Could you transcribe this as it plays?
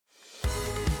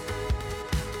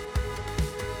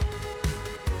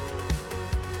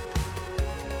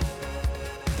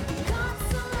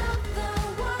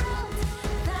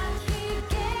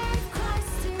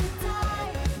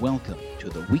Welcome to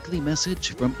the weekly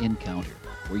message from Encounter,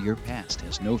 where your past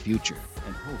has no future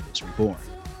and hope is reborn.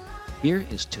 Here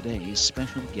is today's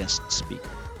special guest speaker.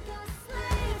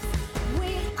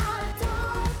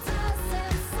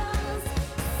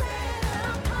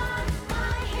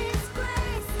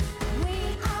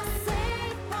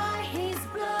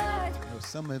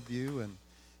 Some of you and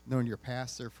known your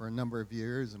pastor for a number of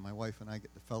years, and my wife and I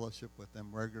get to fellowship with them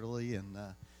regularly, and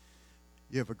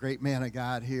you have a great man of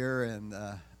God here, and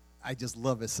I just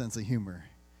love his sense of humor.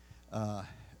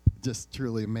 Just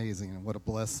truly amazing, and what a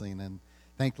blessing, and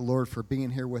thank the Lord for being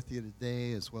here with you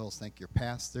today, as well as thank your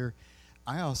pastor.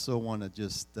 I also want to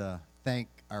just thank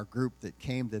our group that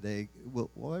came today.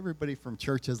 Will everybody from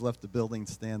church has left the building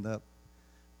stand up?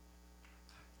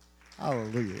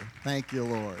 Hallelujah. Thank you,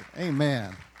 Lord.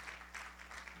 Amen.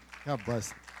 God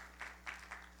bless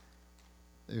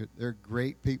them. They're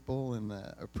great people, and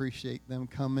appreciate them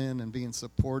coming and being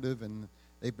supportive, and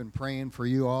they've been praying for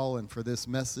you all and for this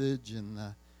message, and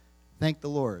thank the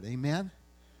Lord. Amen.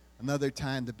 Another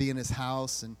time to be in his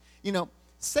house. And, you know,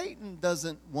 Satan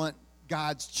doesn't want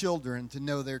God's children to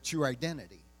know their true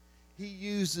identity. He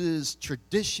uses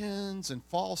traditions and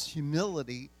false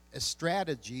humility as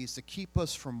strategies to keep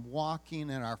us from walking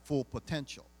in our full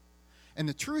potential. And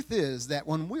the truth is that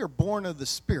when we are born of the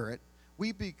Spirit,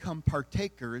 we become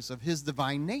partakers of his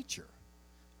divine nature.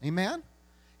 Amen?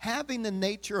 Having the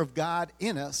nature of God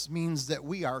in us means that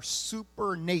we are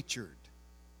supernatured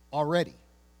already.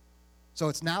 So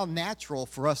it's now natural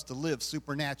for us to live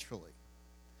supernaturally.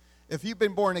 If you've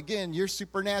been born again, you're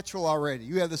supernatural already.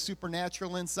 You have the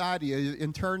supernatural inside of you,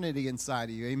 eternity inside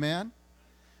of you. Amen?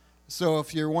 So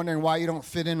if you're wondering why you don't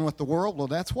fit in with the world, well,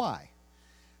 that's why.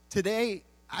 Today,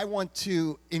 I want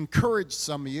to encourage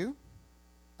some of you.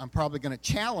 I'm probably going to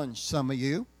challenge some of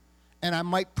you, and I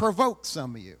might provoke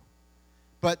some of you.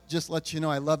 But just let you know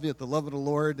I love you with the love of the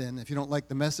Lord, and if you don't like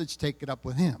the message, take it up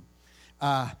with him.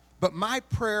 But my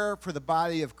prayer for the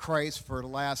body of Christ for the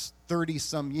last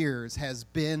 30-some years has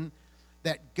been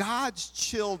that God's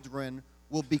children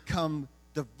will become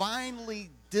divinely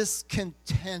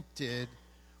discontented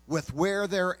with where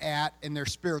they're at in their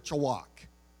spiritual walk.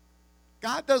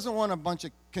 God doesn't want a bunch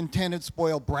of contented,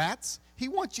 spoiled brats. He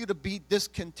wants you to be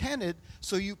discontented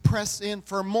so you press in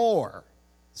for more.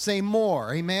 Say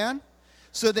more, amen?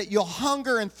 So that you'll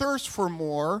hunger and thirst for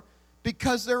more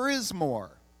because there is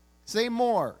more. Say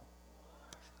more.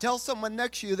 Tell someone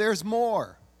next to you there's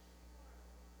more.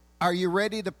 Are you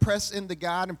ready to press into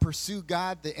God and pursue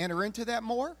God to enter into that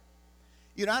more?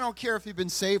 You know, I don't care if you've been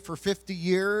saved for 50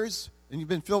 years and you've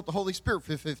been filled with the Holy Spirit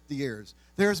for 50 years.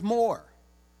 There's more.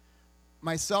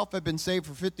 Myself, I've been saved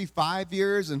for 55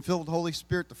 years and filled with the Holy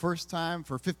Spirit the first time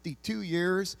for 52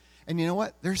 years. And you know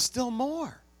what? There's still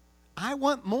more. I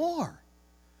want more.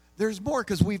 There's more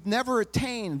because we've never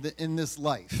attained in this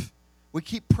life. We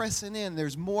keep pressing in.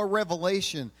 There's more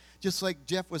revelation. Just like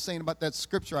Jeff was saying about that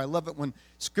scripture. I love it when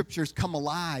scriptures come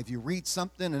alive. You read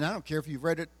something, and I don't care if you've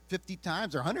read it 50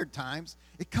 times or 100 times,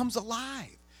 it comes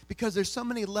alive. Because there's so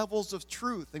many levels of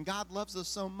truth, and God loves us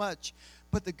so much.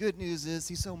 But the good news is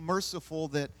he's so merciful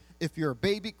that if you're a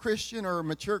baby Christian or a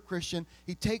mature Christian,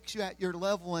 he takes you at your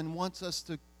level and wants us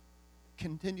to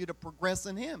continue to progress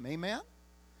in him. Amen?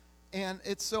 And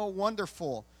it's so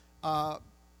wonderful.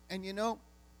 And you know,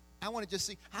 I want to just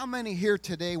see, how many here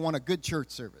today want a good church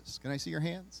service? Can I see your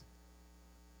hands?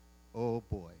 Oh,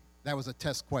 boy. That was a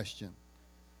test question.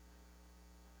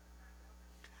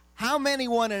 How many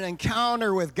want an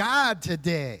encounter with God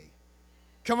today?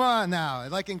 Come on now,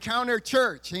 like Encounter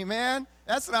Church, amen?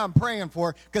 That's what I'm praying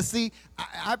for. Because see,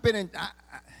 I've been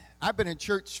in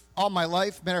church all my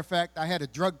life. Matter of fact, I had a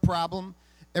drug problem.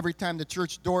 Every time the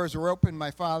church doors were open,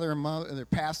 my father and mother, they're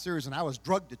pastors, and I was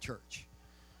drugged to church.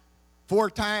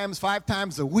 4 times, 5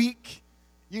 times a week,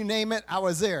 you name it, I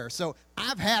was there. So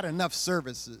I've had enough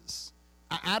services.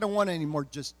 I don't want any more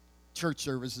just church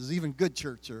services, even good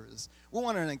church services. We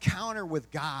want an encounter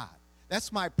with God.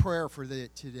 That's my prayer for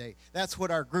today. That's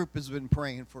what our group has been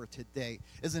praying for today,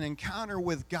 is an encounter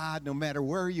with God no matter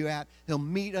where you're at. He'll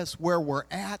meet us where we're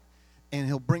at, and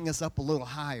he'll bring us up a little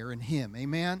higher in him.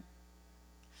 Amen?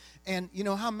 And you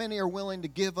know, how many are willing to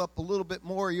give up a little bit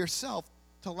more of yourself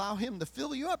to allow him to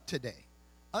fill you up today?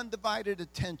 Undivided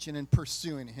attention in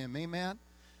pursuing him. Amen?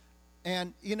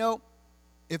 And you know,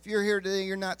 if you're here today,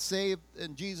 you're not saved,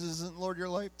 and Jesus isn't Lord of your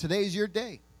life, today's your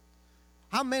day.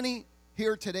 How many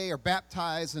here today are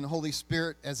baptized in the Holy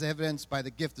Spirit as evidenced by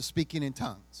the gift of speaking in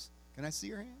tongues? Can I see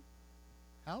your hand?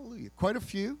 Hallelujah. Quite a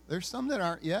few. There's some that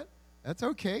aren't yet. That's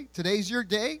okay. Today's your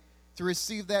day to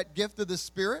receive that gift of the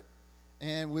Spirit,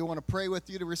 and we want to pray with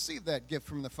you to receive that gift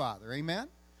from the Father. Amen?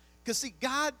 Because, see,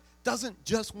 God doesn't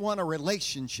just want a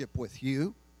relationship with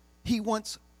you. He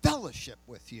wants fellowship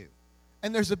with you.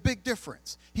 And there's a big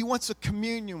difference. He wants a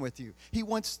communion with you. He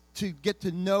wants to get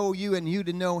to know you and you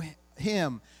to know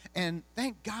him. And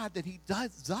thank God that he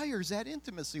desires that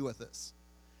intimacy with us.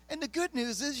 And the good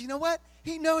news is, you know what?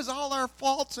 He knows all our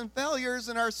faults and failures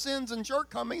and our sins and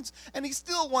shortcomings, and he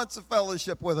still wants a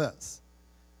fellowship with us.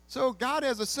 So God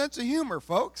has a sense of humor,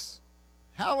 folks.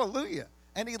 Hallelujah.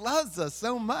 And he loves us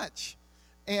so much.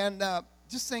 And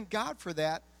just thank God for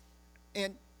that.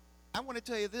 And I want to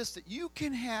tell you this, that you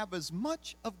can have as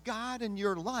much of God in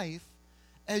your life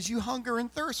as you hunger and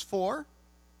thirst for,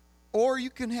 or you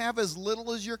can have as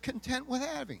little as you're content with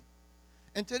having.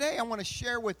 And today I want to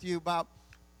share with you about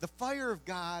the fire of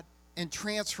God and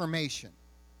transformation.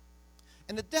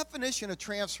 And the definition of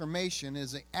transformation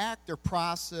is an act or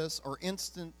process or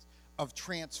instant of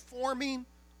transforming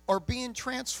or being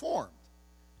transformed.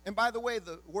 And by the way,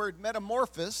 the word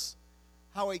metamorphosis,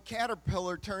 how a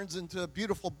caterpillar turns into a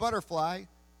beautiful butterfly,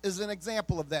 is an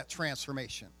example of that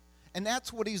transformation. And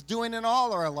that's what he's doing in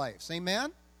all our lives.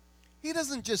 Amen? He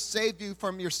doesn't just save you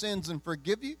from your sins and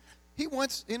forgive you. He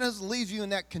doesn't leave you in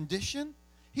that condition.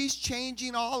 He's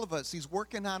changing all of us. He's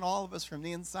working on all of us from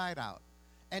the inside out.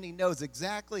 And he knows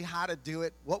exactly how to do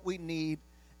it, what we need.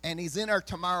 And he's in our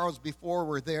tomorrows before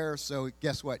we're there. So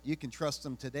guess what? You can trust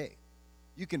him today.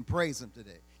 You can praise him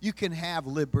today. You can have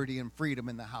liberty and freedom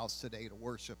in the house today to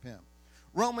worship him.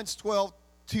 Romans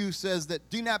 12:2 says that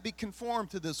do not be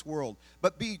conformed to this world,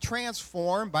 but be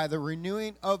transformed by the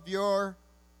renewing of your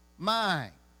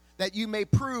mind, that you may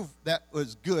prove that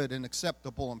was good and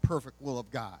acceptable and perfect will of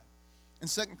God. And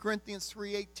 2 Corinthians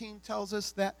 3:18 tells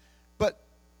us that, but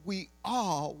we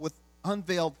all with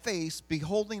unveiled face,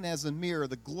 beholding as a mirror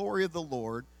the glory of the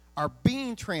Lord, are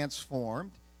being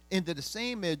transformed into the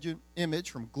same image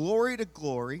from glory to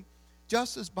glory,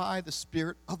 just as by the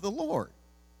Spirit of the Lord.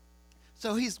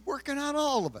 So he's working on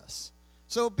all of us.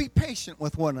 So be patient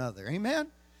with one another. Amen?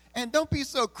 And don't be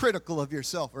so critical of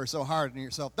yourself or so hard on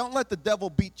yourself. Don't let the devil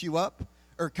beat you up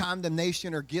or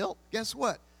condemnation or guilt. Guess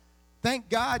what? Thank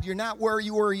God you're not where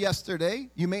you were yesterday.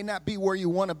 You may not be where you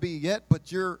want to be yet, but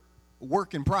you're a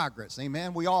work in progress.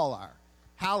 Amen? We all are.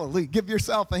 Hallelujah. Give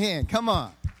yourself a hand. Come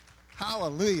on.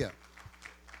 Hallelujah.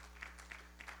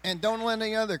 And don't let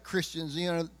any other Christians,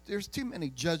 there's too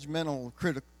many judgmental,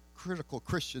 critical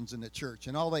Christians in the church,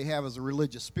 and all they have is a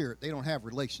religious spirit. They don't have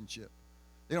relationship.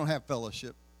 They don't have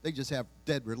fellowship. They just have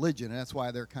dead religion, and that's why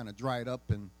they're kind of dried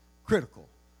up and critical.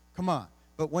 Come on.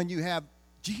 But when you have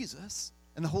Jesus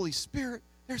and the Holy Spirit,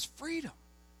 there's freedom.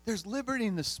 There's liberty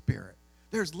in the Spirit.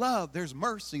 There's love. There's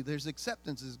mercy. There's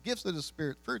acceptance. There's gifts of the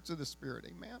Spirit, fruits of the Spirit.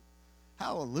 Amen?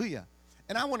 Hallelujah.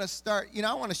 And I want to start,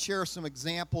 I want to share some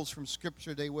examples from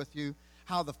Scripture today with you,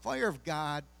 how the fire of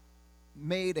God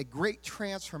made a great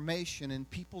transformation in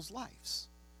people's lives.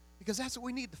 Because that's what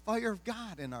we need, the fire of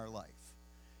God in our life.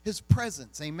 His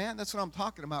presence, amen? That's what I'm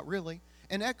talking about, really.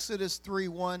 In Exodus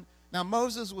 3:1, now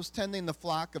Moses was tending the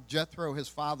flock of Jethro, his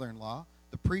father-in-law,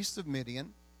 the priest of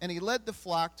Midian, and he led the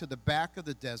flock to the back of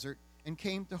the desert and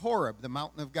came to Horeb, the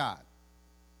mountain of God.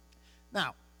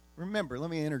 Now, remember, let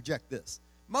me interject this.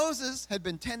 Moses had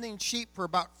been tending sheep for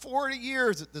about 40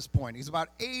 years at this point. He's about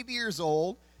 80 years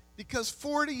old because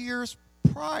 40 years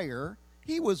prior,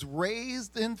 he was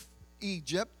raised in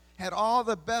Egypt, had all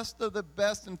the best of the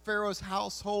best in Pharaoh's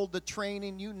household, the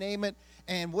training, you name it.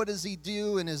 And what does he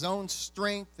do in his own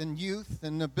strength and youth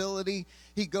and ability?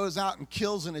 He goes out and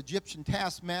kills an Egyptian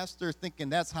taskmaster thinking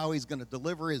that's how he's going to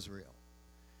deliver Israel.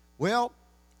 Well,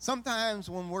 sometimes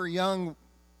when we're young,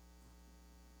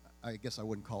 I guess I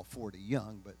wouldn't call 40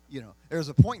 young, but, there's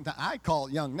a point that I call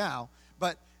it young now.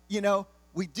 But,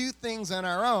 we do things on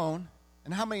our own,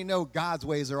 and how many know God's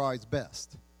ways are always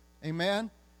best? Amen?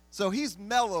 So he's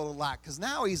mellowed a lot because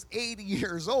now he's 80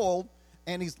 years old,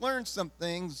 and he's learned some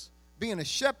things being a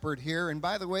shepherd here. And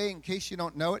by the way, in case you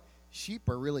don't know it, sheep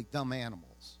are really dumb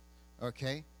animals,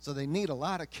 okay? So they need a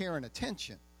lot of care and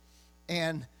attention.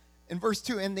 And in verse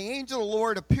 2, and the angel of the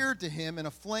Lord appeared to him in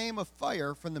a flame of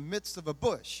fire from the midst of a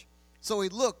bush. So he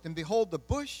looked, and behold, the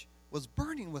bush was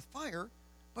burning with fire,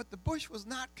 but the bush was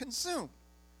not consumed.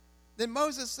 Then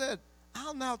Moses said,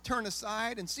 I'll now turn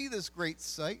aside and see this great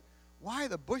sight, why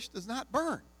the bush does not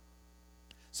burn.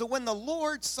 So when the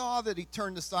Lord saw that he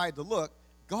turned aside to look,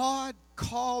 God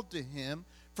called to him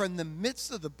from the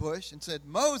midst of the bush and said,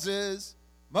 Moses,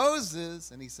 Moses.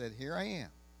 And he said, here I am.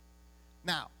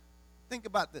 Now, think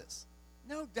about this.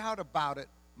 No doubt about it,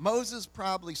 Moses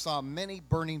probably saw many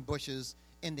burning bushes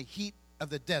in the heat of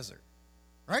the desert,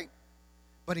 right?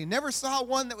 But he never saw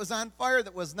one that was on fire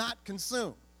that was not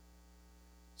consumed.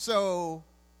 So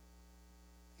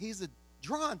he's a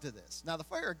drawn to this. Now, the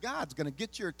fire of God's going to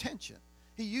get your attention.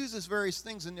 He uses various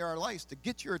things in our lives to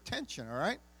get your attention, all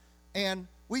right? And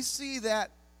we see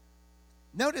that,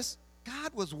 notice,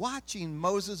 God was watching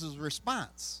Moses'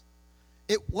 response.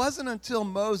 It wasn't until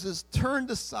Moses turned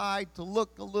aside to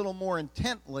look a little more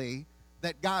intently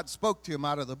that God spoke to him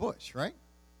out of the bush, right?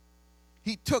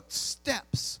 He took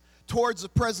steps towards the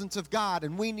presence of God,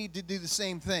 and we need to do the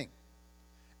same thing.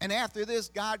 And after this,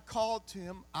 God called to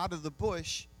him out of the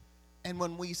bush, and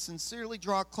when we sincerely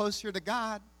draw closer to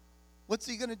God, what's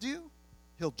he going to do?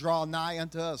 He'll draw nigh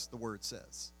unto us, the word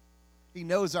says. He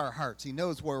knows our hearts. He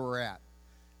knows where we're at.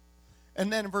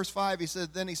 And then in verse 5, he said,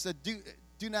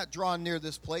 do not draw near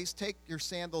this place. Take your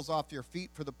sandals off your feet,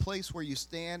 for the place where you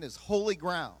stand is holy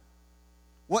ground.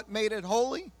 What made it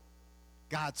holy?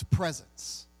 God's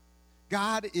presence.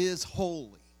 God is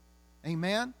holy.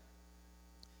 Amen?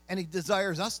 And he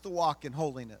desires us to walk in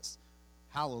holiness.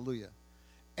 Hallelujah.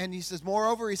 And he says,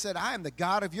 moreover, he said, I am the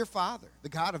God of your father, the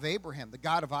God of Abraham, the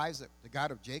God of Isaac, the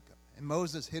God of Jacob. And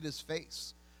Moses hid his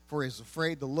face, for he was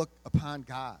afraid to look upon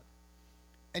God.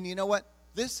 And you know what?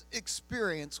 This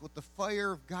experience with the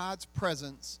fire of God's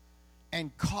presence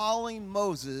and calling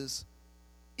Moses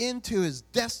into his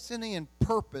destiny and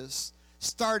purpose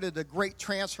started a great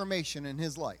transformation in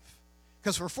his life.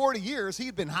 Because for 40 years,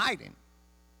 he'd been hiding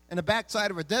in the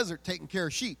backside of a desert taking care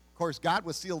of sheep. Of course, God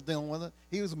was still dealing with it.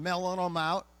 He was mellowing them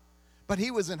out. But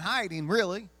he was in hiding,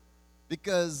 really,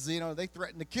 because, they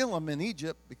threatened to kill him in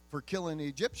Egypt for killing the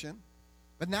Egyptian.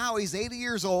 But now he's 80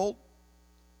 years old,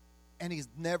 and he's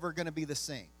never going to be the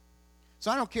same.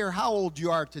 So I don't care how old you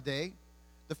are today.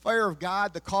 The fire of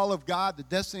God, the call of God, the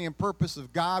destiny and purpose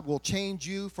of God will change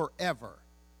you forever.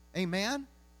 Amen?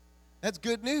 That's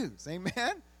good news.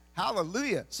 Amen?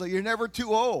 Hallelujah. So you're never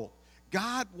too old.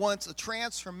 God wants a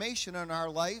transformation in our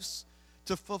lives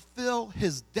to fulfill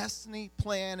his destiny,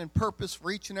 plan, and purpose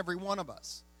for each and every one of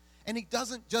us. And he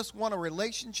doesn't just want a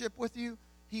relationship with you.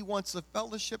 He wants a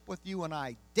fellowship with you and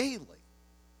I daily.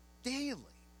 Daily.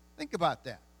 Think about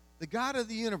that. The God of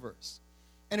the universe.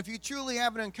 And if you truly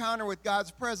have an encounter with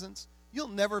God's presence, you'll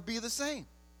never be the same.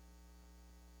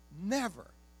 Never.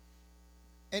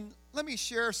 And let me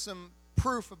share some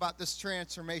proof about this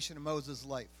transformation of Moses'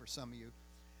 life for some of you.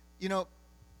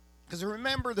 Because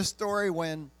remember the story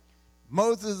when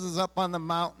Moses is up on the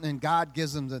mountain and God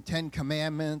gives him the 10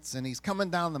 Commandments, and he's coming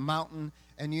down the mountain,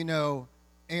 and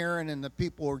Aaron and the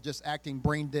people are just acting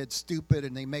brain dead stupid,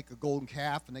 and they make a golden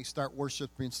calf and they start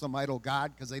worshiping some idol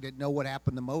god because they didn't know what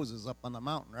happened to Moses up on the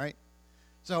mountain, right?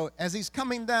 So as he's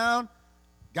coming down,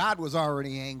 God was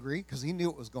already angry because he knew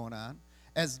what was going on.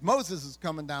 As Moses is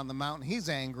coming down the mountain, he's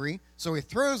angry, so he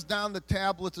throws down the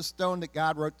tablets of stone that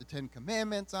God wrote the 10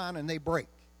 Commandments on, and they break.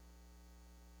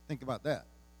 Think about that.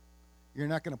 You're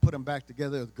not going to put them back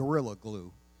together with Gorilla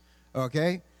Glue,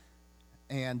 okay,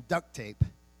 and duct tape.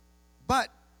 But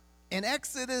in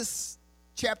Exodus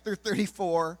chapter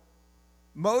 34,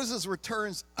 Moses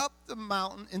returns up the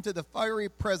mountain into the fiery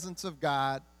presence of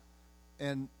God,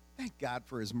 and thank God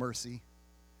for his mercy.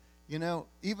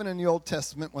 Even in the Old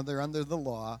Testament when they're under the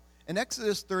law, in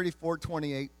Exodus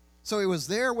 34:28, so he was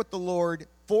there with the Lord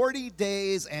 40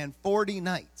 days and 40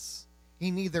 nights.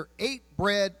 He neither ate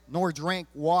bread nor drank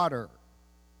water.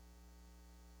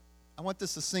 I want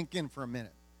this to sink in for a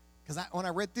minute, because when I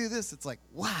read through this, it's like,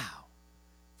 wow.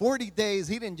 40 days,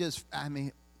 he didn't just,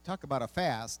 talk about a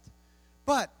fast.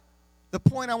 But the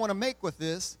point I want to make with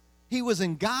this, he was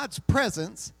in God's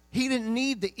presence. He didn't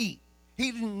need to eat.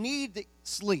 He didn't need to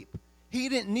sleep. He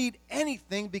didn't need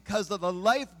anything because of the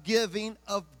life-giving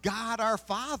of God our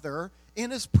Father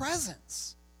in his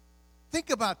presence.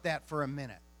 Think about that for a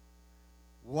minute.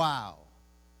 Wow.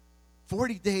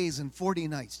 40 days and 40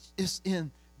 nights just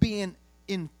in being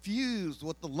infused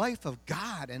with the life of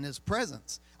God and his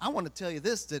presence. I want to tell you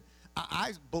this, that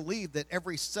I believe that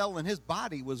every cell in his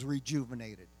body was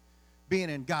rejuvenated being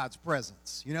in God's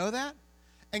presence. You know that?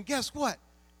 And guess what?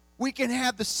 We can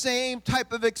have the same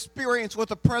type of experience with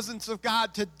the presence of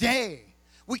God today.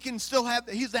 We can still have,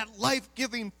 he's that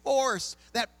life-giving force,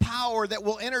 that power that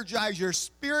will energize your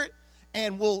spirit,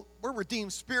 and we're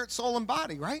redeemed spirit, soul, and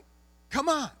body, right? Come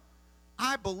on.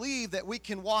 I believe that we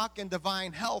can walk in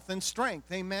divine health and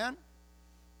strength. Amen?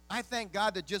 I thank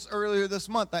God that just earlier this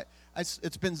month,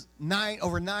 it's been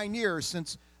over 9 years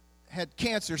since I had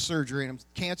cancer surgery, and I'm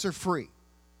cancer-free.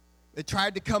 It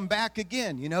tried to come back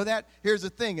again. You know that? Here's the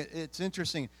thing. It's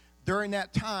interesting. During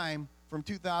that time, from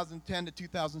 2010 to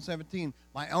 2017,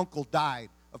 my uncle died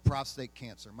of prostate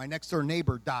cancer. My next-door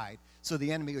neighbor died. So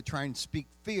the enemy would try and speak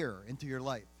fear into your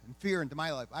life and fear into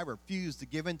my life. I refused to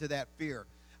give in to that fear.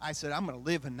 I said, I'm going to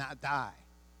live and not die.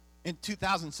 In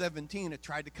 2017, it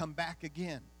tried to come back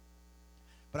again.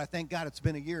 But I thank God it's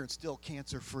been a year and still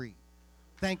cancer-free.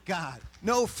 Thank God.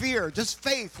 No fear, just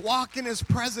faith. Walk in his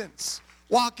presence.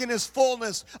 Walk in his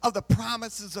fullness of the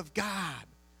promises of God.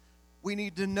 We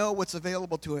need to know what's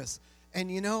available to us.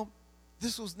 And you know,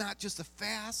 this was not just a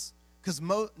fast, because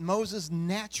Moses'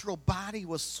 natural body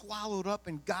was swallowed up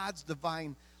in God's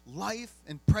divine life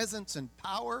and presence and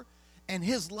power, and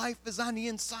his life is on the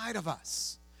inside of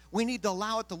us. We need to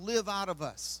allow it to live out of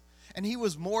us. And he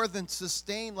was more than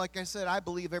sustained. Like I said, I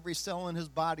believe every cell in his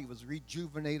body was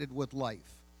rejuvenated with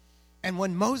life. And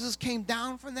when Moses came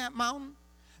down from that mountain,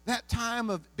 that time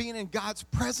of being in God's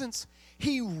presence,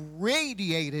 he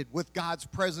radiated with God's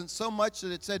presence so much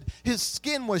that it said his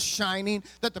skin was shining,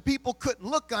 that the people couldn't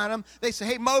look on him. They said,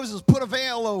 hey, Moses, put a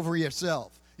veil over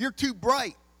yourself. You're too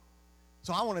bright.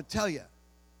 So I want to tell you,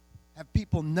 have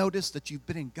people noticed that you've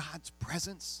been in God's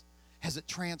presence? Has it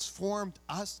transformed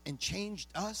us and changed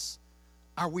us?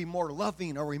 Are we more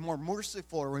loving? Are we more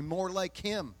merciful? Are we more like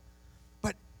him?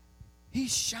 But he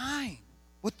shined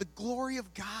with the glory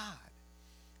of God.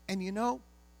 And you know,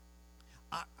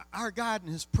 our God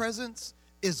and his presence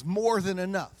is more than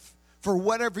enough for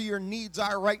whatever your needs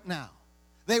are right now.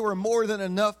 They were more than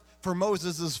enough for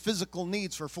Moses' physical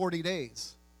needs for 40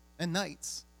 days and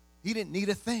nights. He didn't need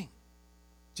a thing,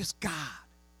 just God.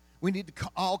 We need to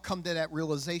all come to that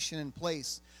realization and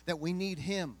place that we need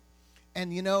him.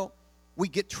 And you know, we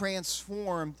get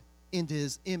transformed into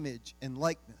his image and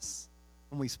likeness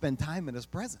when we spend time in his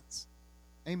presence.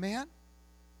 Amen?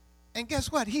 And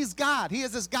guess what? He's God. He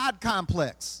has this God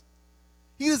complex.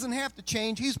 He doesn't have to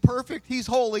change. He's perfect. He's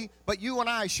holy. But you and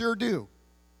I sure do.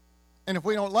 And if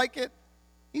we don't like it,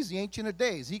 he's the Ancient of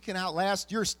Days. He can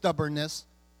outlast your stubbornness.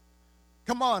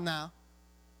 Come on now.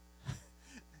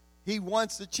 He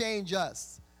wants to change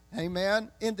us, amen,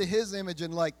 into his image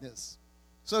and likeness.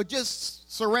 So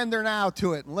just surrender now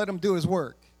to it and let him do his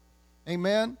work.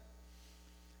 Amen?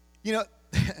 You know,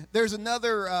 there's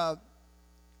another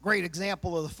great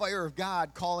example of the fire of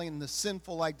God calling the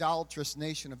sinful, idolatrous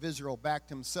nation of Israel back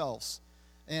to himself.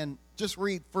 And just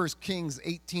read 1 Kings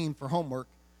 18 for homework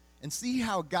and see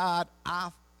how God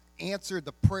answered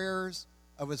the prayers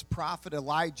of his prophet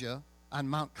Elijah on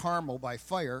Mount Carmel by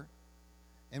fire.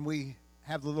 And we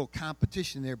have the little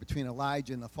competition there between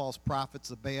Elijah and the false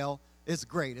prophets of Baal. It's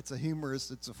great. It's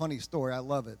a funny story. I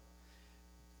love it.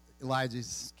 Elijah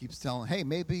keeps telling, hey,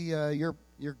 maybe your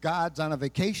God's on a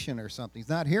vacation or something. He's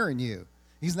not hearing you.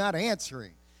 He's not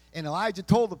answering. And Elijah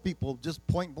told the people just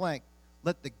point blank,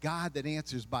 let the God that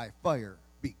answers by fire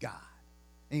be God.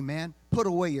 Amen? Put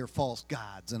away your false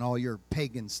gods and all your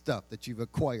pagan stuff that you've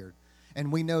acquired. And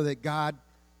we know that God,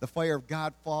 the fire of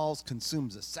God falls,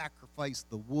 consumes the sacrifice,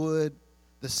 the wood,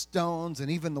 the stones,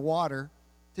 and even the water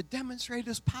to demonstrate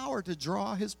his power to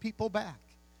draw his people back.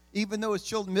 Even though his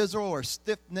children of Israel are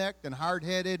stiff-necked and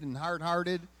hard-headed and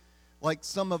hard-hearted, like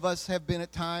some of us have been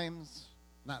at times,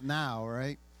 not now,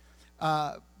 right?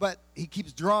 But he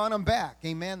keeps drawing them back,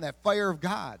 amen, that fire of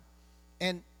God.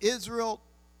 And Israel,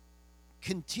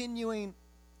 continuing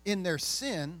in their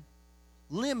sin,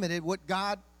 limited what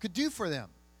God could do for them.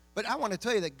 But I want to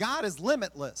tell you that God is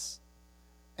limitless.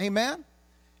 Amen?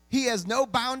 He has no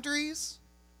boundaries,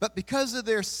 but because of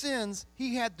their sins,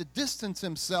 he had to distance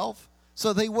himself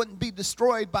so they wouldn't be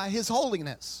destroyed by his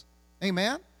holiness.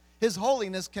 Amen? His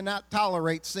holiness cannot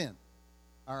tolerate sin.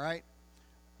 All right?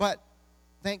 But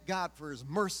thank God for his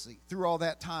mercy through all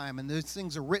that time, and those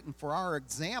things are written for our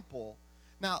example.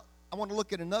 Now, I want to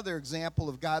look at another example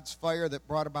of God's fire that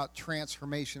brought about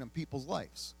transformation in people's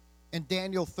lives. In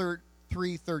Daniel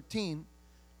 3:13,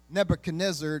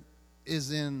 Nebuchadnezzar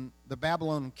is in the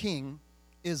Babylonian king,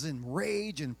 is in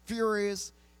rage and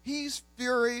furious. He's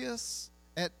furious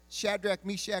at Shadrach,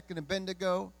 Meshach, and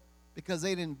Abednego because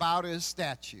they didn't bow to his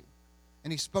statue.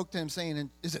 And he spoke to him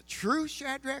saying, is it true,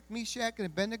 Shadrach, Meshach, and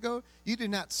Abednego? You do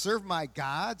not serve my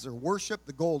gods or worship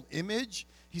the gold image.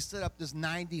 He set up this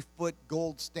 90-foot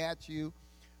gold statue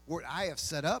where I have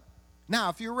set up. Now,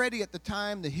 if you're ready at the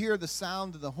time to hear the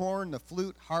sound of the horn, the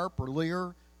flute, harp, or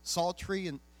lyre, psaltery,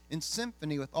 and in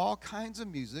symphony with all kinds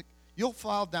of music, you'll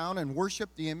fall down and worship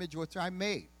the image which I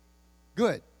made.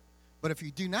 Good. But if you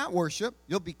do not worship,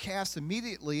 you'll be cast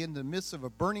immediately in the midst of a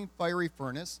burning fiery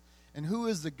furnace. And who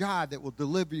is the God that will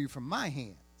deliver you from my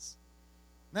hands?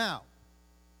 Now,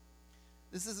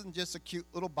 this isn't just a cute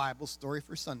little Bible story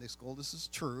for Sunday school. This is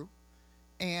true.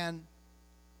 And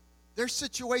there's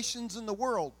situations in the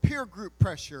world, peer group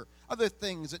pressure, other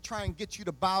things that try and get you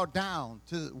to bow down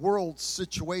to the world's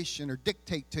situation or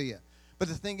dictate to you. But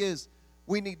the thing is,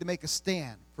 we need to make a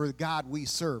stand for the God we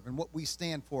serve and what we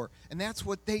stand for. And that's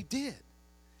what they did.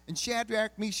 And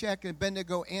Shadrach, Meshach, and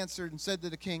Abednego answered and said to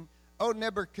the king, O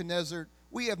Nebuchadnezzar,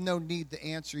 we have no need to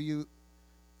answer you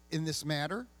in this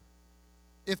matter.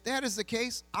 If that is the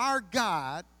case, our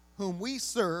God, whom we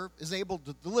serve, is able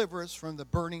to deliver us from the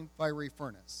burning fiery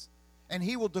furnace. And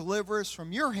he will deliver us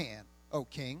from your hand, O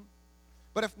king.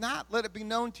 But if not, let it be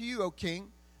known to you, O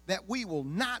king, that we will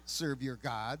not serve your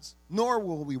gods, nor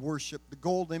will we worship the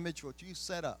gold image which you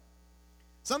set up.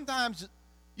 Sometimes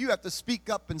you have to speak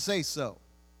up and say so.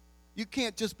 You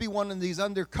can't just be one of these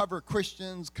undercover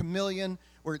Christians, chameleon,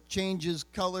 where it changes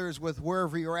colors with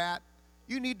wherever you're at.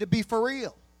 You need to be for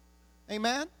real.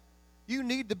 Amen? You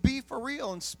need to be for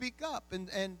real and speak up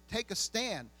and take a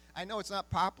stand. I know it's not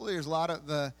popular. There's a lot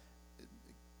of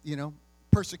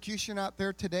persecution out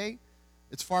there today.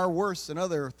 It's far worse than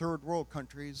other third world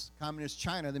countries. Communist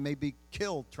China, they may be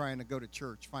killed trying to go to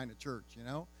church, find a church,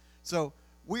 So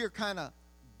we are kind of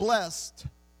blessed.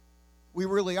 We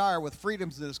really are with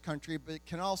freedoms in this country, but it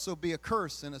can also be a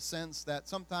curse in a sense that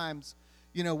sometimes,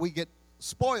 we get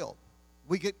spoiled.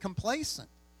 We get complacent.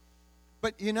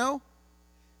 But, the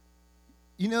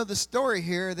story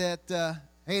here that,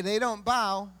 they don't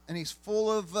bow, and he's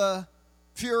full of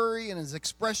fury, and his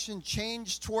expression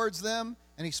changed towards them,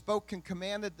 and he spoke and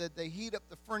commanded that they heat up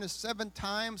the furnace 7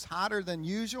 times hotter than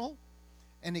usual,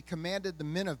 and he commanded the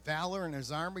men of valor in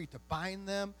his army to bind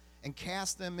them and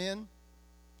cast them in.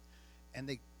 And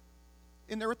they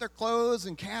in there with their clothes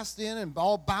and cast in and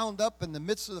all bound up in the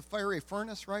midst of the fiery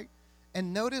furnace, right?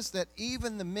 And notice that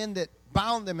even the men that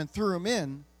bound them and threw them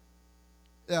in,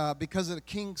 because of the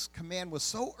king's command was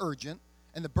so urgent,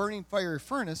 and the burning fiery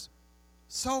furnace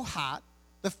so hot,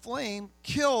 the flame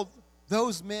killed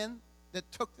those men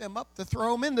that took them up to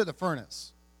throw them into the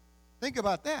furnace. Think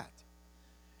about that.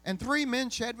 And 3 men,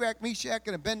 Shadrach, Meshach,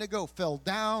 and Abednego, fell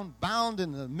down, bound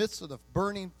in the midst of the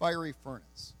burning fiery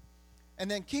furnace. And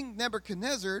then King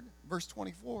Nebuchadnezzar, verse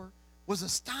 24, was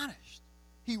astonished.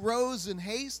 He rose in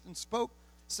haste and spoke,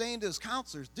 saying to his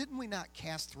counselors, "Didn't we not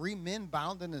cast 3 men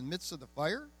bound in the midst of the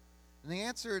fire?" And they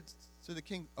answered to the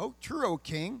king, "Oh, true, O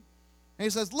king." And he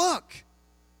says, "Look,"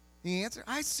 he answered,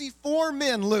 "I see 4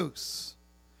 men loose,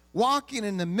 walking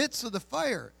in the midst of the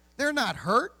fire. They're not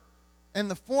hurt, and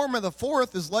the form of the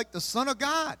 4th is like the Son of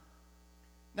God."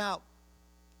 Now,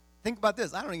 think about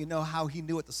this. I don't even know how he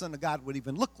knew what the Son of God would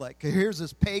even look like. Here's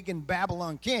this pagan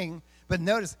Babylon king, but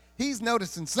notice, he's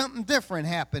noticing something different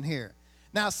happen here.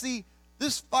 Now, see,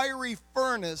 this fiery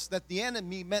furnace that the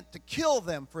enemy meant to kill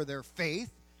them for their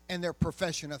faith and their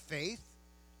profession of faith,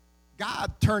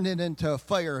 God turned it into a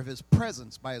fire of his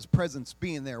presence by his presence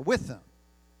being there with them.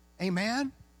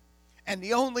 Amen? And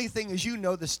the only thing, as you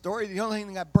know the story, the only thing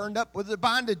that got burned up was the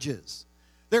bondages.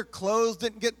 Their clothes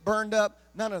didn't get burned up.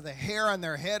 None of the hair on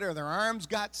their head or their arms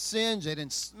got singed. They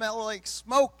didn't smell like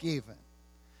smoke even.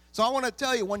 So I want to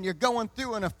tell you, when you're going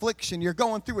through an affliction, you're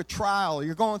going through a trial,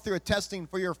 you're going through a testing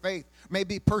for your faith,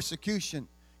 maybe persecution,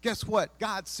 guess what?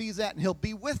 God sees that and he'll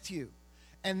be with you.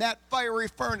 And that fiery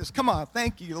furnace, come on,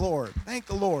 thank you, Lord. Thank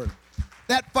the Lord.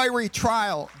 That fiery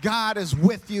trial, God is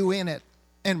with you in it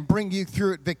and bring you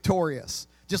through it victorious,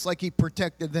 just like he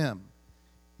protected them.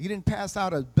 He didn't pass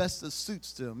out asbestos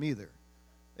suits to them either.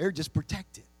 They're just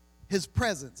protected. His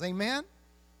presence, amen?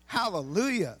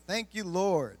 Hallelujah. Thank you,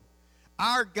 Lord.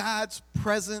 Our God's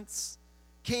presence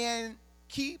can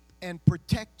keep and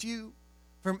protect you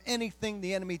from anything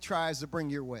the enemy tries to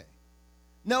bring your way.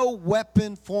 No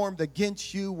weapon formed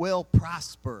against you will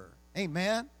prosper.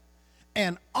 Amen?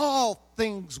 And all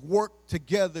things work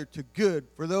together to good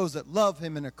for those that love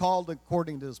him and are called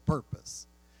according to his purpose.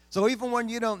 So even when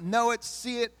you don't know it,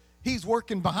 see it, he's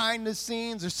working behind the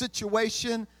scenes or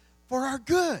situation for our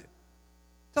good.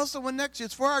 Tell someone next to you,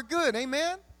 it's for our good.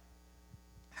 Amen?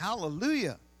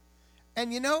 Hallelujah.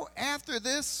 And after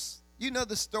this,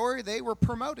 the story, they were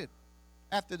promoted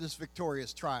after this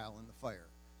victorious trial in the fire.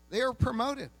 They were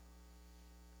promoted.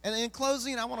 And in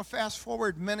closing, I want to fast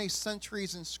forward many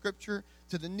centuries in Scripture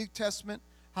to the New Testament,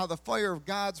 how the fire of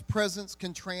God's presence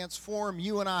can transform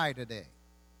you and I today.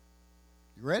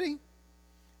 You ready?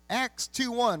 Acts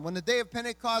 2:1. When the day of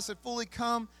Pentecost had fully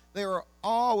come, they were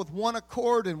all with one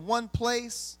accord in one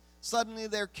place. Suddenly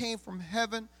there came from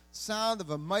heaven sound of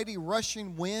a mighty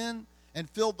rushing wind and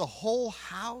filled the whole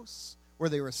house where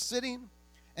they were sitting,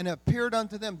 and appeared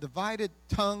unto them divided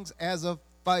tongues as of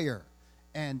fire,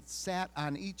 and sat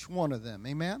on each one of them.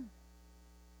 Amen?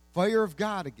 Fire of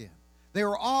God again. They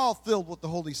were all filled with the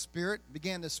Holy Spirit,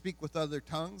 began to speak with other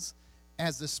tongues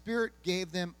as the Spirit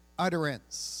gave them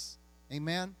utterance.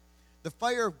 Amen? The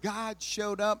fire of God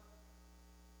showed up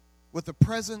with the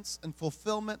presence and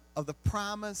fulfillment of the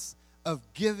promise of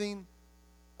giving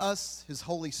us his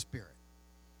Holy Spirit.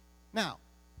 Now,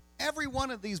 every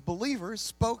one of these believers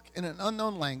spoke in an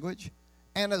unknown language,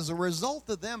 and as a result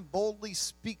of them boldly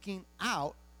speaking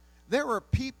out, there were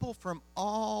people from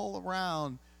all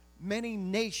around, many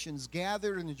nations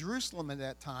gathered in Jerusalem at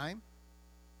that time,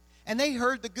 and they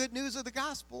heard the good news of the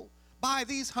gospel by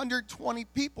these 120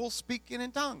 people speaking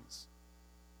in tongues.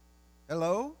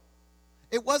 Hello?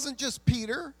 It wasn't just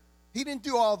Peter. He didn't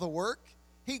do all the work.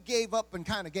 He gave up and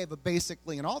kind of gave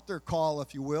basically an altar call,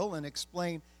 if you will, and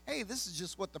explained, hey, this is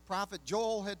just what the prophet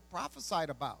Joel had prophesied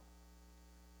about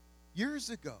years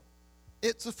ago.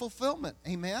 It's a fulfillment,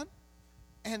 amen?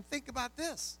 And think about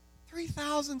this.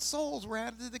 3,000 souls were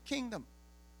added to the kingdom.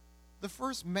 The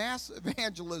first mass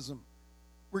evangelism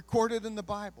recorded in the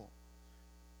Bible.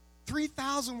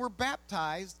 3,000 were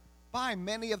baptized by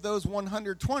many of those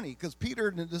 120, because Peter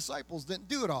and the disciples didn't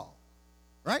do it all,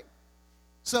 right?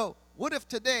 So what if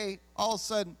today, all of a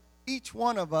sudden, each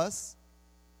one of us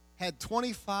had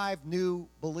 25 new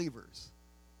believers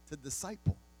to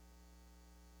disciple?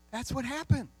 That's what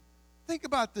happened. Think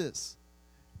about this.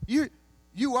 You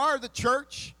are the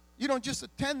church. You don't just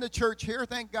attend the church here.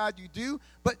 Thank God you do.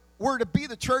 But we're to be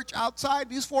the church outside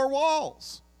these four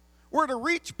walls. We're to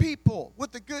reach people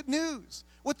with the good news,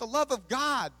 with the love of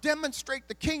God. Demonstrate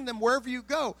the kingdom wherever you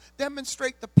go.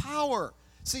 Demonstrate the power.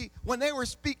 See, when they were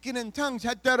speaking in tongues,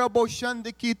 it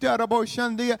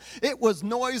was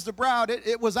noise abroad.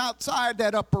 It was outside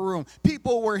that upper room.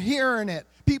 People were hearing it.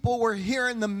 People were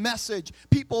hearing the message.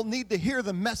 People need to hear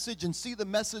the message and see the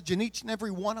message in each and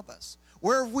every one of us.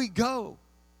 Wherever we go,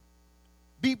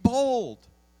 be bold.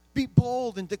 Be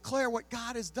bold and declare what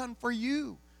God has done for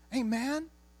you. Amen?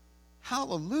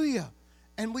 Hallelujah.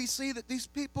 And we see that these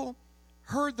people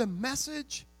heard the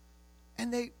message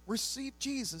and they received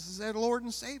Jesus as their Lord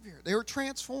and Savior. They were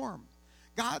transformed.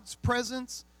 God's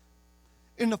presence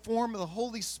in the form of the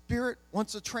Holy Spirit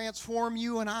wants to transform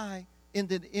you and I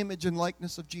into the image and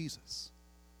likeness of Jesus.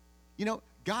 You know,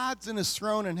 God's in his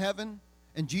throne in heaven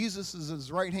and Jesus is at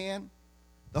his right hand.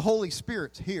 The Holy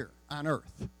Spirit's here on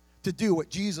earth to do what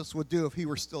Jesus would do if he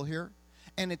were still here.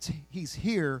 And he's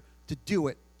here to do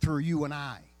it through you and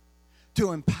I,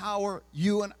 to empower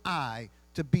you and I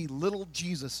to be little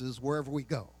Jesuses wherever we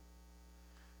go.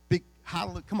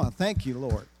 Come on, thank you,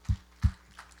 Lord.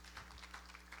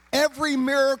 Every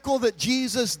miracle that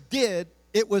Jesus did,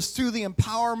 it was through the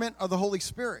empowerment of the Holy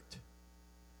Spirit.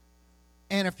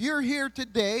 And if you're here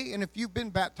today, and if you've been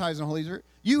baptized in the Holy Spirit,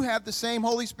 you have the same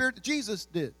Holy Spirit that Jesus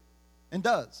did and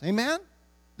does. Amen?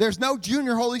 There's no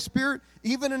junior Holy Spirit,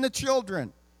 even in the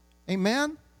children.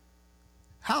 Amen?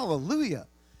 Hallelujah.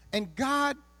 And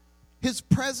God, his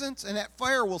presence and that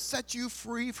fire will set you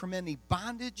free from any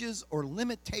bondages or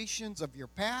limitations of your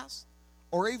past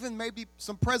or even maybe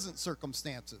some present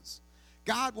circumstances.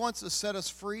 God wants to set us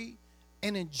free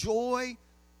and enjoy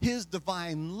his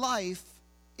divine life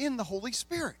in the Holy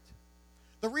Spirit.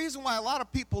 The reason why a lot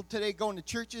of people today go into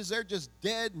churches, they're just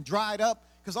dead and dried up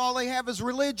because all they have is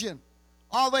religion.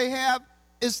 All they have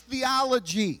is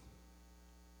theology.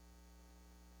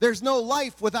 There's no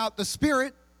life without the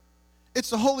Spirit.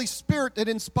 It's the Holy Spirit that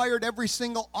inspired every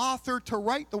single author to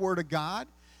write the Word of God.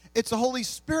 It's the Holy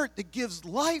Spirit that gives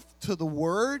life to the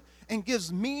Word and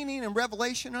gives meaning and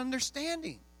revelation and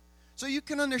understanding. So you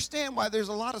can understand why there's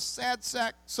a lot of sad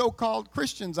sack so-called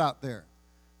Christians out there.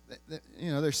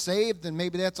 You know, they're saved and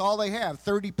maybe that's all they have,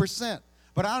 30%.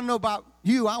 But I don't know about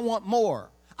you. I want more.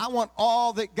 I want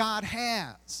all that God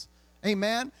has.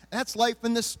 Amen? That's life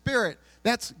in the Spirit.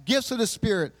 That's gifts of the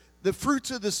Spirit, the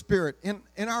fruits of the Spirit in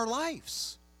our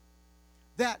lives.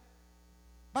 That,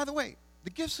 by the way, the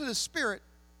gifts of the Spirit,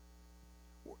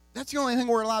 that's the only thing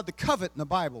we're allowed to covet in the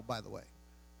Bible, by the way.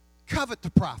 Covet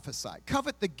to prophesy.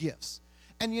 Covet the gifts.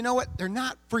 And you know what? They're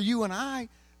not for you and I.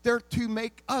 They're to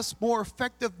make us more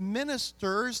effective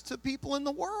ministers to people in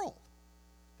the world.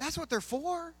 That's what they're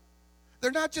for.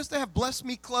 They're not just to have bless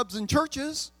me clubs and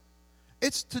churches.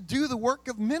 It's to do the work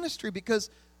of ministry because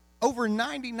over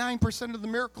 99% of the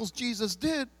miracles Jesus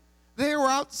did, they were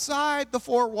outside the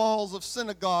four walls of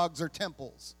synagogues or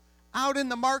temples, out in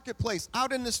the marketplace,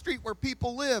 out in the street where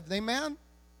people lived. Amen?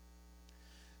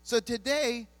 So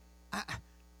today, I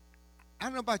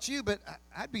don't know about you, but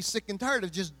I'd be sick and tired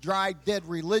of just dry, dead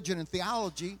religion and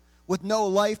theology with no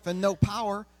life and no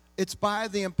power. It's by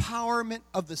the empowerment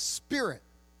of the Spirit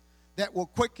that will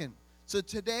quicken. So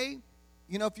today,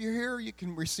 you know, if you're here, you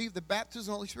can receive the baptism of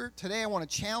the Holy Spirit. Today, I want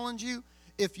to challenge you.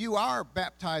 If you are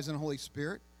baptized in the Holy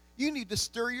Spirit, you need to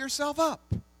stir yourself up.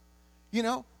 You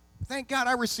know, thank God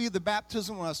I received the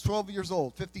baptism when I was 12 years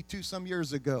old, 52 some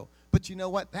years ago. But you know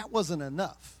what? That wasn't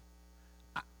enough.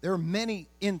 There are many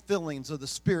infillings of the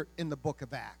Spirit in the book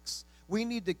of Acts. We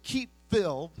need to keep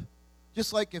filled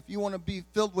Just like if you want to be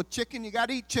filled with chicken, you got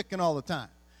to eat chicken all the time.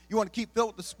 You want to keep filled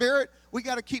with the Spirit, we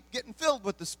got to keep getting filled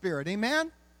with the Spirit.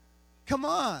 Amen? Come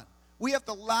on. We have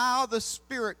to allow the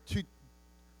Spirit to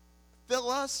fill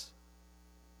us,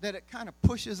 that it kind of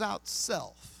pushes out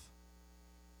self.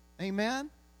 Amen?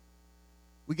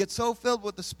 We get so filled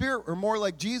with the Spirit, we're more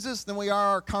like Jesus than we are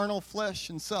our carnal flesh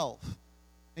and self.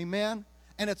 Amen?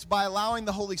 And it's by allowing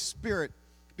the Holy Spirit,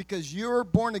 because your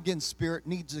born-again spirit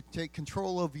needs to take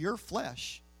control of your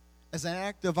flesh as an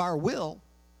act of our will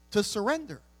to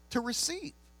surrender, to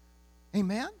receive.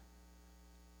 Amen?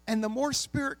 And the more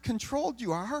Spirit-controlled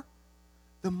you are,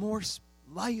 the more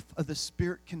life of the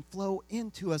Spirit can flow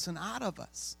into us and out of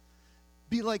us.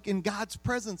 Be like in God's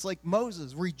presence, like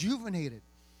Moses, rejuvenated.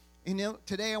 You know,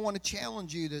 today I want to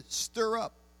challenge you to stir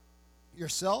up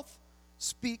yourself,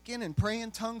 speaking and praying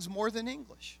in tongues more than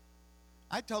English.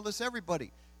 I tell this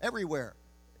everybody, everywhere.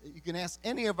 You can ask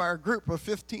any of our group of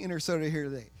 15 or so to here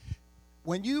today.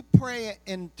 When you pray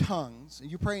in tongues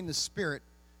and you pray in the Spirit,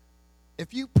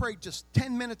 if you pray just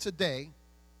 10 minutes a day,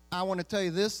 I want to tell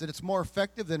you this, that it's more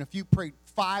effective than if you prayed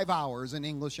 5 hours in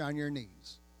English on your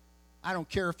knees. I don't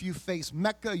care if you face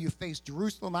Mecca, you face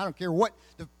Jerusalem. I don't care what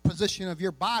the position of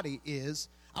your body is.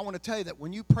 I want to tell you that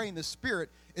when you pray in the Spirit,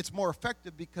 it's more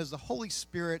effective because the Holy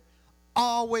Spirit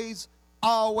always,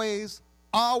 always,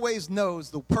 always knows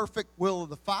the perfect will of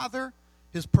the Father,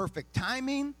 His perfect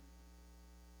timing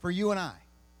for you and I.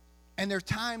 And there are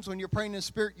times when you're praying in the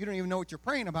Spirit, you don't even know what you're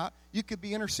praying about. You could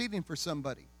be interceding for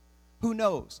somebody. Who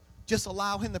knows? Just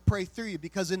allow Him to pray through you,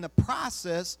 because in the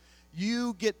process,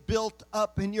 you get built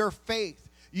up in your faith.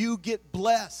 You get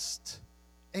blessed.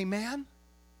 Amen?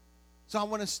 So I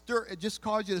want to it just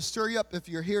cause you to stir you up if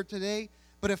you're here today.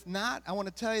 But if not, I want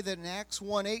to tell you that in Acts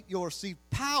 1:8, you'll receive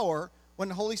power when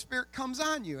the Holy Spirit comes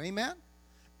on you. Amen?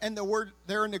 And the word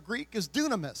there in the Greek is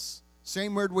dunamis.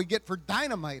 Same word we get for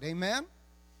dynamite. Amen?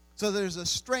 So there's a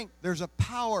strength, there's a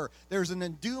power, there's an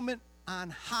endowment on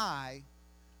high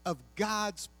of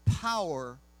God's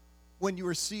power when you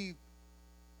receive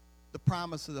the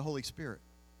promise of the Holy Spirit.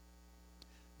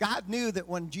 God knew that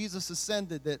when Jesus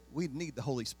ascended that we'd need the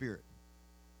Holy Spirit.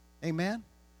 Amen?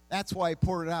 That's why He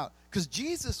poured it out. Because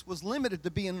Jesus was limited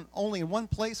to being only in one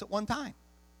place at one time.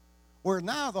 Where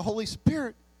now the Holy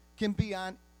Spirit can be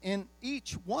in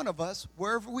each one of us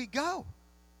wherever we go.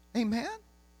 Amen?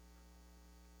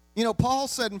 You know, Paul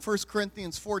said in 1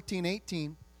 Corinthians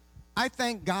 14:18, I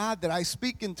thank God that I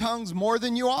speak in tongues more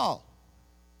than you all.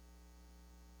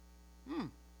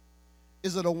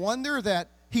 Is it a wonder that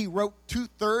he wrote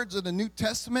 2/3 of the New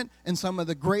Testament and some of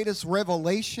the greatest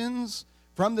revelations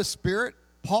from the Spirit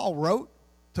Paul wrote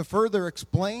to further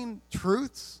explain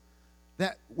truths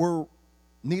that were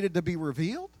needed to be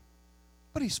revealed?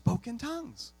 But he spoke in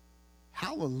tongues.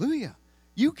 Hallelujah.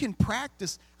 You can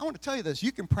practice. I want to tell you this.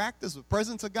 You can practice the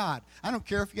presence of God. I don't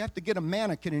care if you have to get a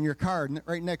mannequin in your car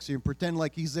right next to you and pretend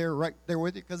like He's there right there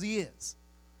with you, because He is.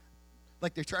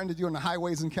 Like they're trying to do on the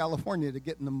highways in California to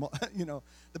get in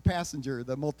the passenger,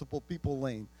 the multiple people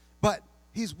lane. But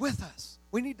He's with us.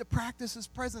 We need to practice His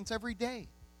presence every day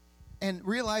and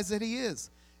realize that He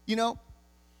is. You know,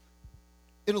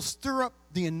 it'll stir up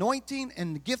the anointing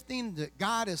and the gifting that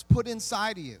God has put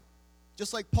inside of you.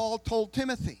 Just like Paul told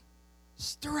Timothy,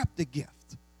 stir up the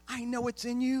gift. I know it's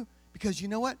in you because you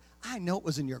know what? I know it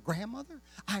was in your grandmother.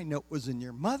 I know it was in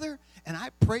your mother. And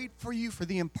I prayed for you for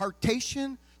the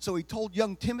impartation. So he told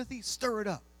young Timothy, stir it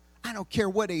up. I don't care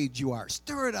what age you are.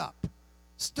 Stir it up.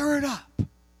 Stir it up.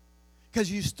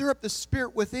 Because you stir up the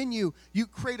Spirit within you, you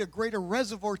create a greater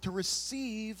reservoir to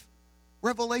receive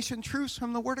revelation truths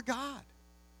from the Word of God.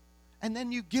 And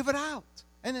then you give it out.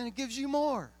 And then it gives you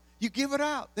more. You give it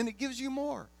out. Then it gives you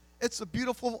more. It's a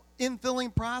beautiful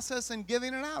infilling process and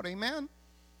giving it out. Amen?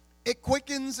 It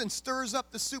quickens and stirs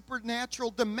up the supernatural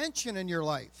dimension in your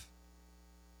life.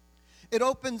 It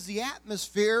opens the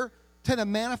atmosphere to the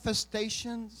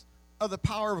manifestations of the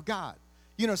power of God.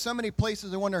 You know, so many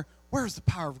places I wonder, where's the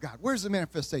power of God? Where's the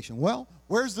manifestation? Well,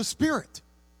 where's the Spirit?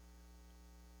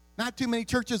 Not too many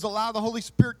churches allow the Holy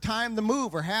Spirit time to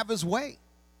move or have His way.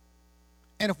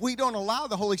 And if we don't allow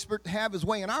the Holy Spirit to have His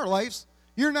way in our lives,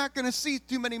 you're not going to see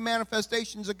too many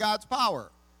manifestations of God's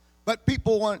power. But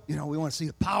people want, we want to see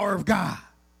the power of God.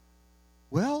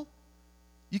 Well,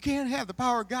 you can't have the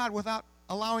power of God without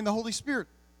allowing the Holy Spirit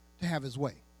to have His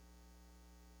way.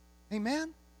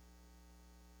 Amen?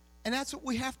 And that's what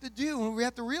we have to do, and we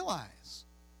have to realize.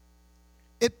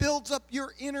 It builds up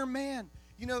your inner man.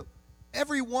 You know,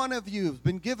 every one of you has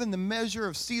been given the measure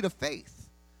of seed of faith,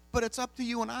 but it's up to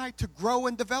you and I to grow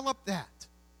and develop that.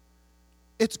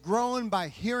 It's growing by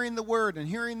hearing the Word, and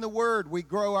hearing the Word, we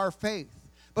grow our faith.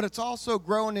 but it's also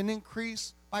grown and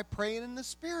increased by praying in the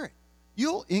Spirit.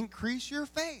 You'll increase your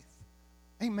faith.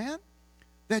 Amen?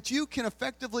 That you can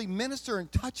effectively minister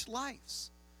and touch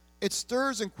lives. It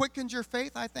stirs and quickens your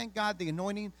faith. I thank God the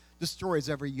anointing destroys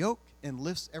every yoke and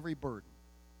lifts every burden.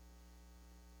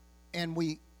 And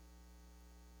we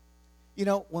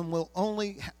will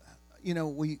only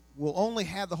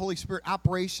have the Holy Spirit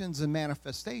operations and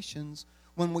manifestations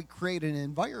when we create an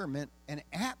environment, an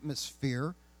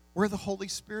atmosphere where the Holy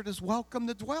Spirit is welcome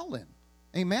to dwell in.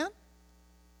 Amen?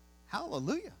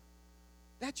 Hallelujah.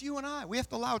 That's you and I. We have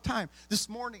to allow time. This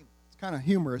morning, it's kind of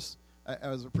humorous. I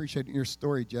was appreciating your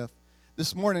story, Jeff.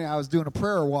 This morning, I was doing a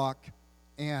prayer walk,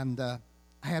 and I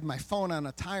had my phone on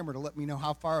a timer to let me know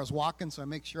how far I was walking, so I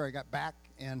make sure I got back.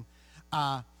 And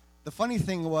the funny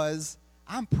thing was,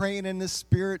 I'm praying in this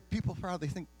Spirit. People probably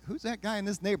think, who's that guy in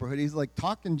this neighborhood? He's like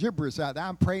talking gibberish out there.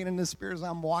 I'm praying in this Spirit as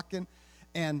I'm walking.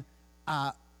 And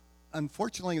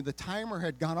unfortunately, the timer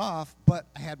had gone off, but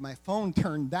I had my phone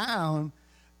turned down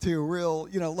to real,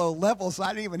 low level, so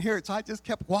I didn't even hear it. So I just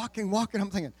kept walking. I'm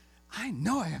thinking, I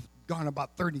know I have gone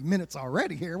about 30 minutes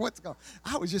already here. What's going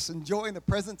on? I was just enjoying the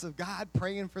presence of God,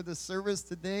 praying for the service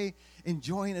today,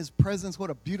 enjoying His presence. What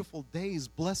a beautiful day He's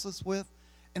blessed us with.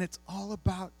 And it's all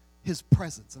about His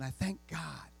presence. And I thank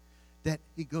God that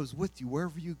He goes with you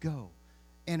wherever you go.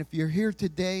 And if you're here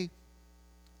today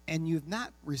and you've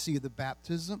not received the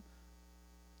baptism,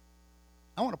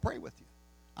 I want to pray with you.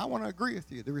 I want to agree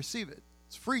with you to receive it.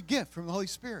 It's a free gift from the Holy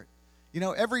Spirit.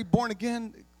 Every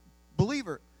born-again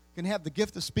believer can have the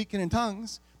gift of speaking in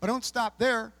tongues, but don't stop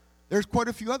there. There's quite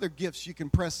a few other gifts you can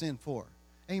press in for.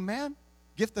 Amen?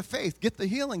 Gift of faith, gift of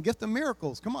healing, gift of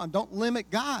miracles. Come on, don't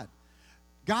limit God.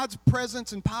 God's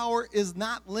presence and power is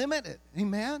not limited.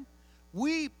 Amen?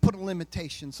 We put a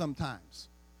limitation sometimes,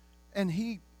 and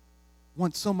He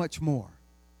wants so much more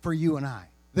for you and I.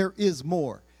 There is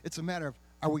more. It's a matter of,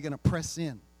 are we going to press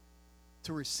in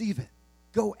to receive it?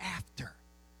 Go after.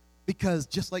 Because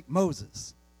just like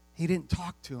Moses, he didn't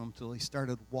talk to him until he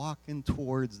started walking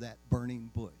towards that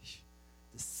burning bush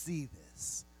to see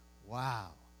this. Wow.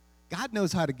 God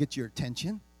knows how to get your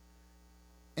attention.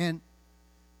 And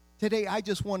today I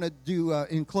just want to do,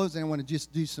 in closing, I want to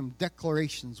just do some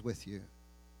declarations with you.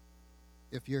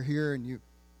 If you're here and you,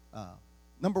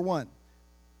 number one,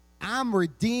 I'm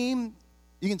redeemed.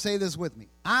 You can say this with me.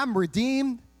 I'm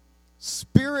redeemed,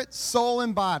 spirit, soul,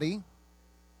 and body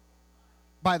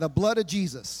by the blood of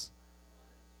Jesus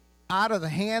out of the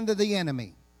hand of the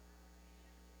enemy.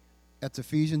 That's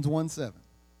Ephesians 1:7.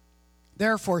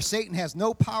 Therefore, Satan has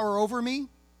no power over me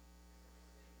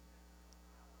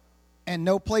and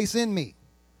no place in me.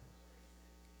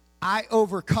 I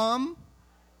overcome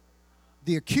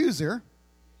the accuser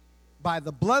by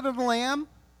the blood of the Lamb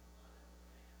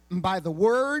and by the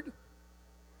word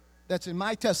that's in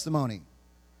my testimony.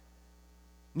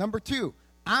 Number two,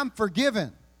 I'm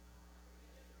forgiven.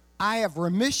 I have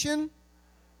remission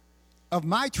of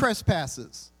my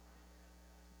trespasses,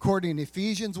 according to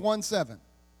Ephesians 1:7.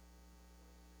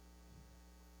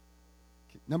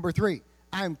 Number three,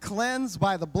 I am cleansed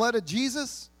by the blood of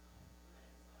Jesus,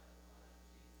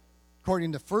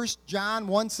 according to 1 John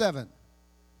 1:7.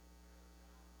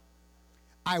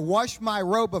 I wash my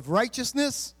robe of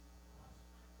righteousness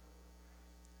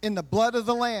in the blood of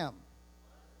the Lamb,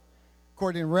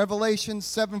 according to Revelation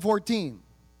 7:14.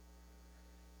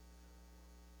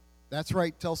 That's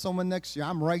right. Tell someone next to you,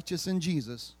 I'm righteous in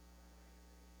Jesus.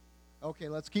 Okay,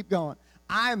 let's keep going.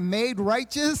 I'm made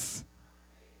righteous.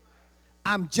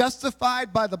 I'm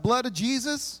justified by the blood of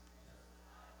Jesus,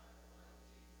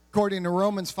 according to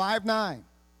Romans 5:9.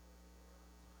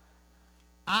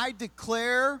 I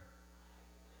declare,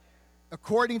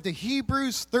 according to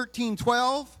Hebrews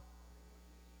 13:12,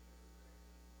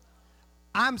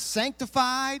 I'm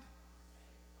sanctified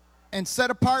and set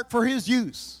apart for His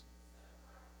use.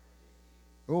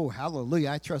 Oh,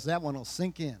 hallelujah. I trust that one will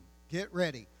sink in. Get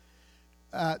ready.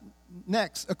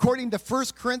 Next, according to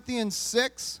 1 Corinthians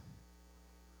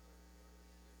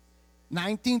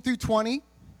 6:19-20,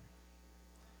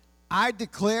 I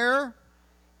declare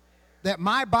that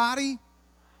my body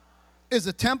is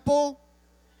a temple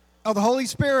of the Holy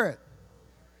Spirit.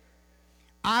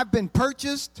 I've been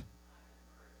purchased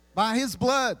by His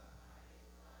blood.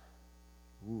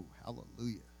 Ooh,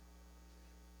 hallelujah.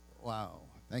 Wow.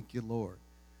 Thank you, Lord.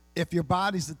 If your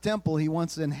body's the temple, He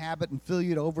wants to inhabit and fill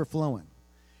you to overflowing.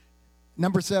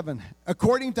 Number 7,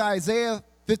 according to Isaiah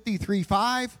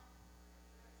 53:5,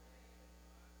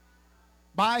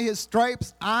 by His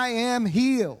stripes I am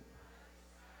healed.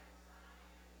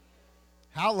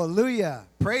 Hallelujah.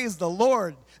 Praise the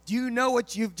Lord. Do you know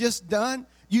what you've just done?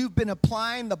 You've been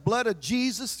applying the blood of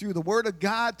Jesus through the Word of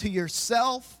God to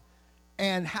yourself.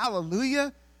 And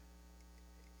hallelujah,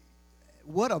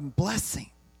 what a blessing.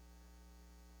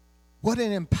 What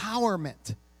an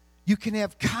empowerment. You can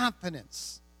have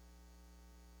confidence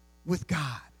with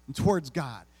God and towards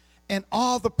God. And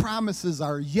all the promises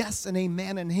are yes and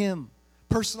amen in Him.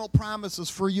 Personal promises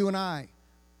for you and I.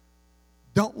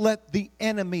 Don't let the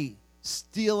enemy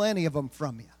steal any of them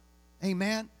from you.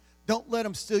 Amen? Don't let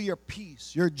them steal your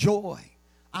peace, your joy.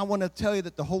 I want to tell you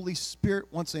that the Holy Spirit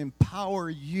wants to empower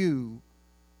you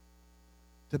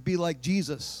to be like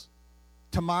Jesus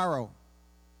tomorrow.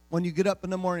 When you get up in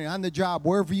the morning, on the job,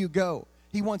 wherever you go,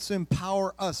 He wants to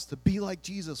empower us to be like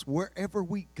Jesus wherever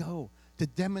we go, to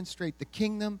demonstrate the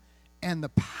kingdom and the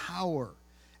power.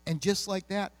 And just like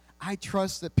that, I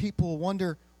trust that people will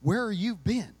wonder where you've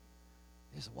been.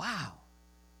 They say, wow,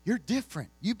 you're different.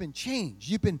 You've been changed.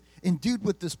 You've been endued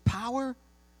with this power,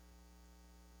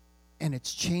 and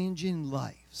it's changing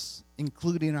lives,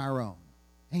 including our own.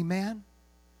 Amen?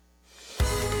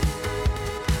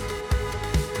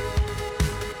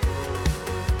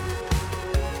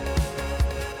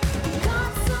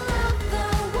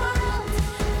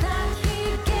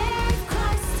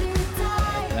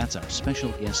 That's our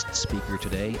special guest speaker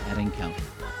today at Encounter.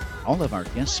 All of our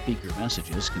guest speaker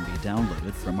messages can be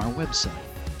downloaded from our website,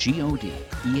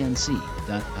 godenc.com.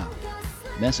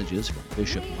 Messages from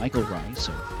Bishop Michael Rice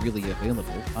are freely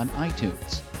available on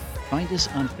iTunes. Find us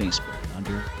on Facebook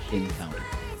under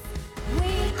Encounter.